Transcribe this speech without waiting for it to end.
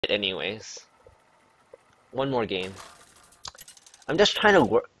anyways. One more game. I'm just trying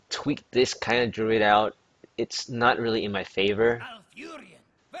to tweak this kind of druid out. It's not really in my favor.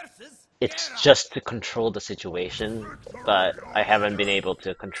 It's just to control the situation, but I haven't been able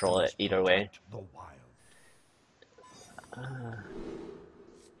to control it either way.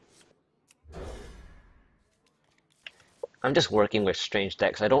 I'm just working with strange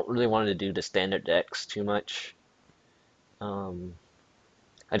decks. I don't really want to do the standard decks too much. Um,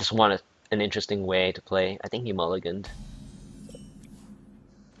 I just want an interesting way to play. I think he mulliganed.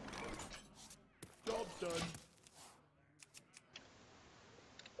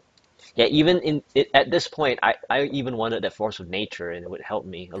 Yeah, even at this point, I even wanted that Force of Nature, and it would help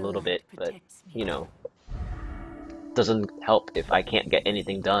me a The little light bit, but protects me. you know, doesn't help if I can't get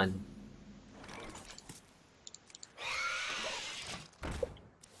anything done.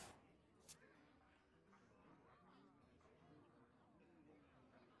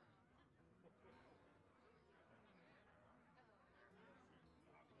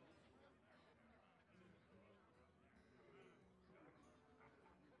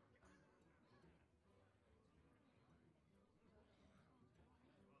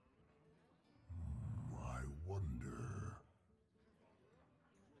 I wonder.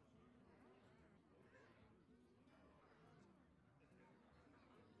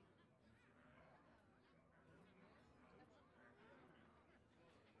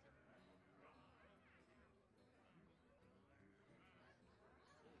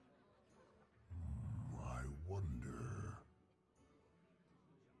 I wonder.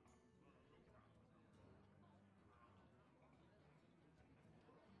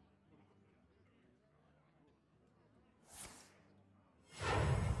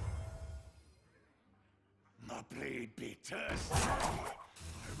 My blade be thirsty.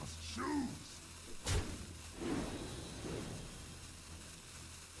 I must choose.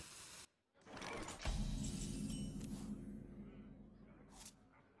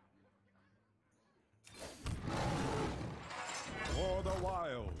 For the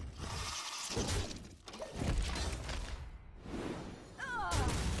wild.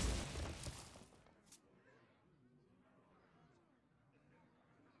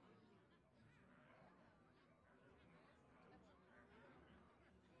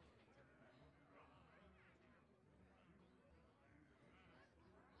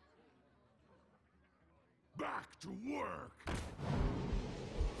 Back to work.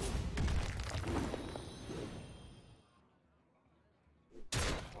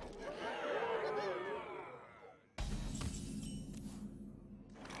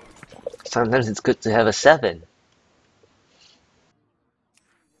 Sometimes it's good to have a 7.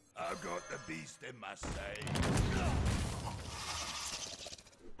 I've got the beast in my sight.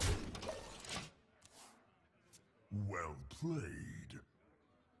 Well played.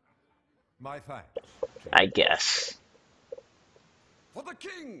 My thanks. I guess. For the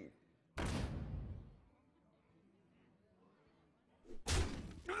king!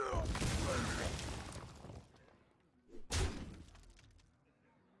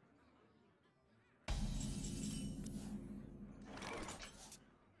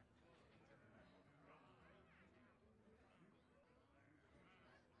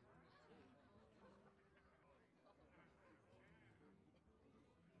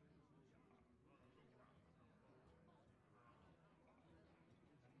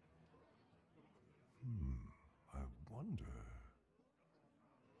 I wonder.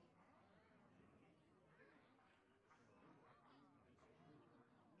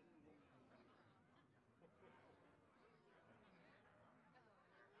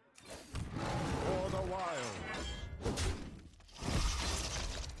 For the wild.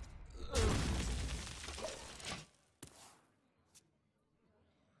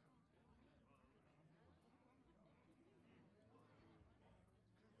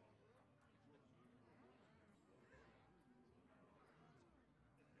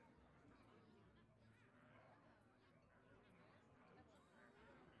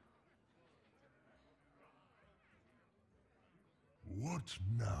 What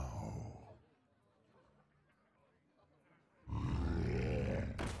now?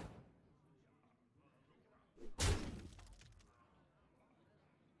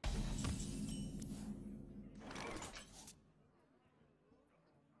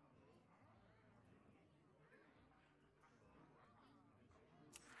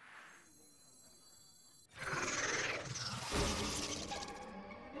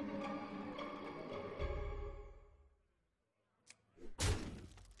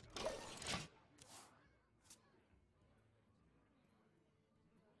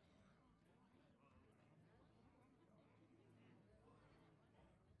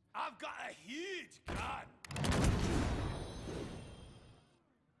 a huge gun.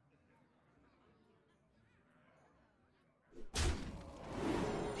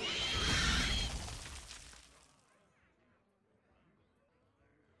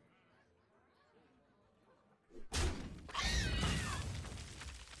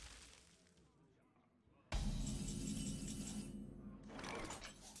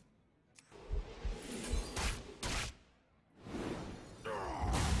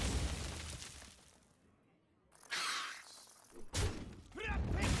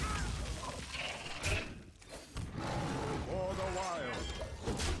 For the wild.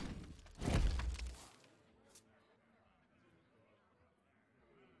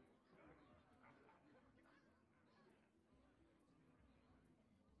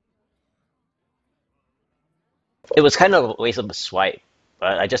 It was kind of a waste of a swipe,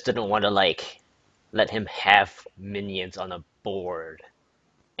 but I just didn't want to like let him have minions on a board,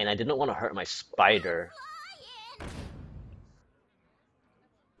 and I didn't want to hurt my spider.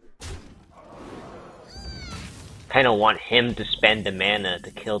 Kind of want him to spend the mana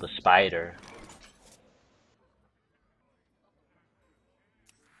to kill the spider.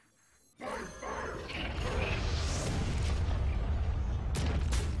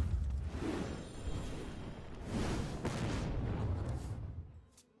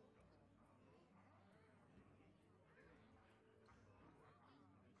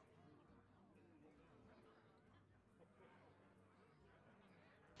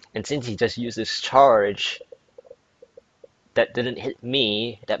 And since he just used his charge that didn't hit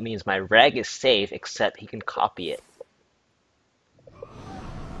me, that means my reg is safe, except he can copy it.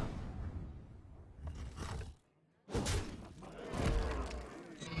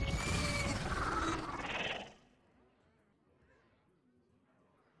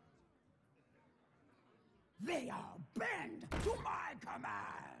 They are bend to my command.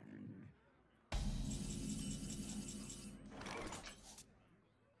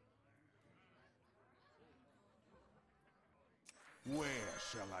 Where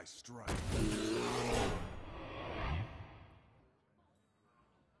shall I strike?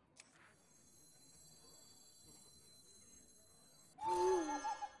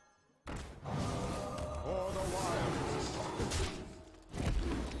 For the wild.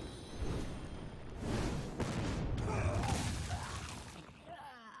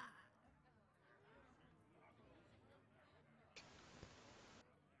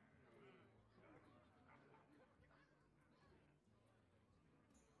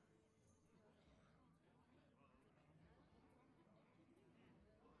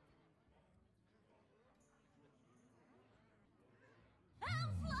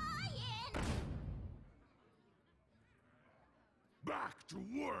 Back to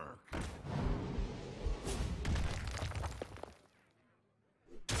work!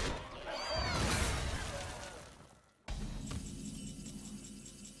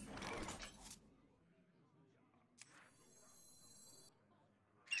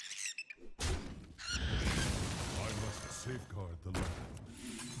 I must safeguard the land.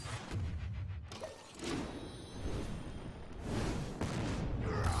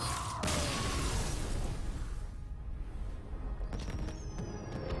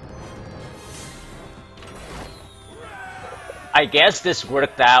 I guess this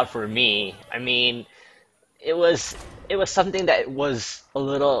worked out for me. I mean, it was it was something that was a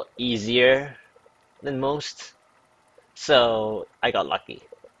little easier than most, so I got lucky.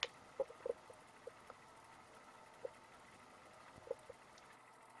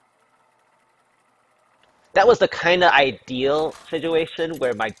 That was the kind of ideal situation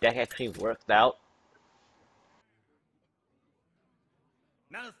where my deck actually worked out.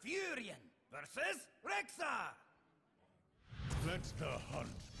 Malfurion versus Rexar! Let the hunt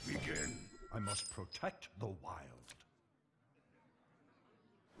begin. I must protect the wild.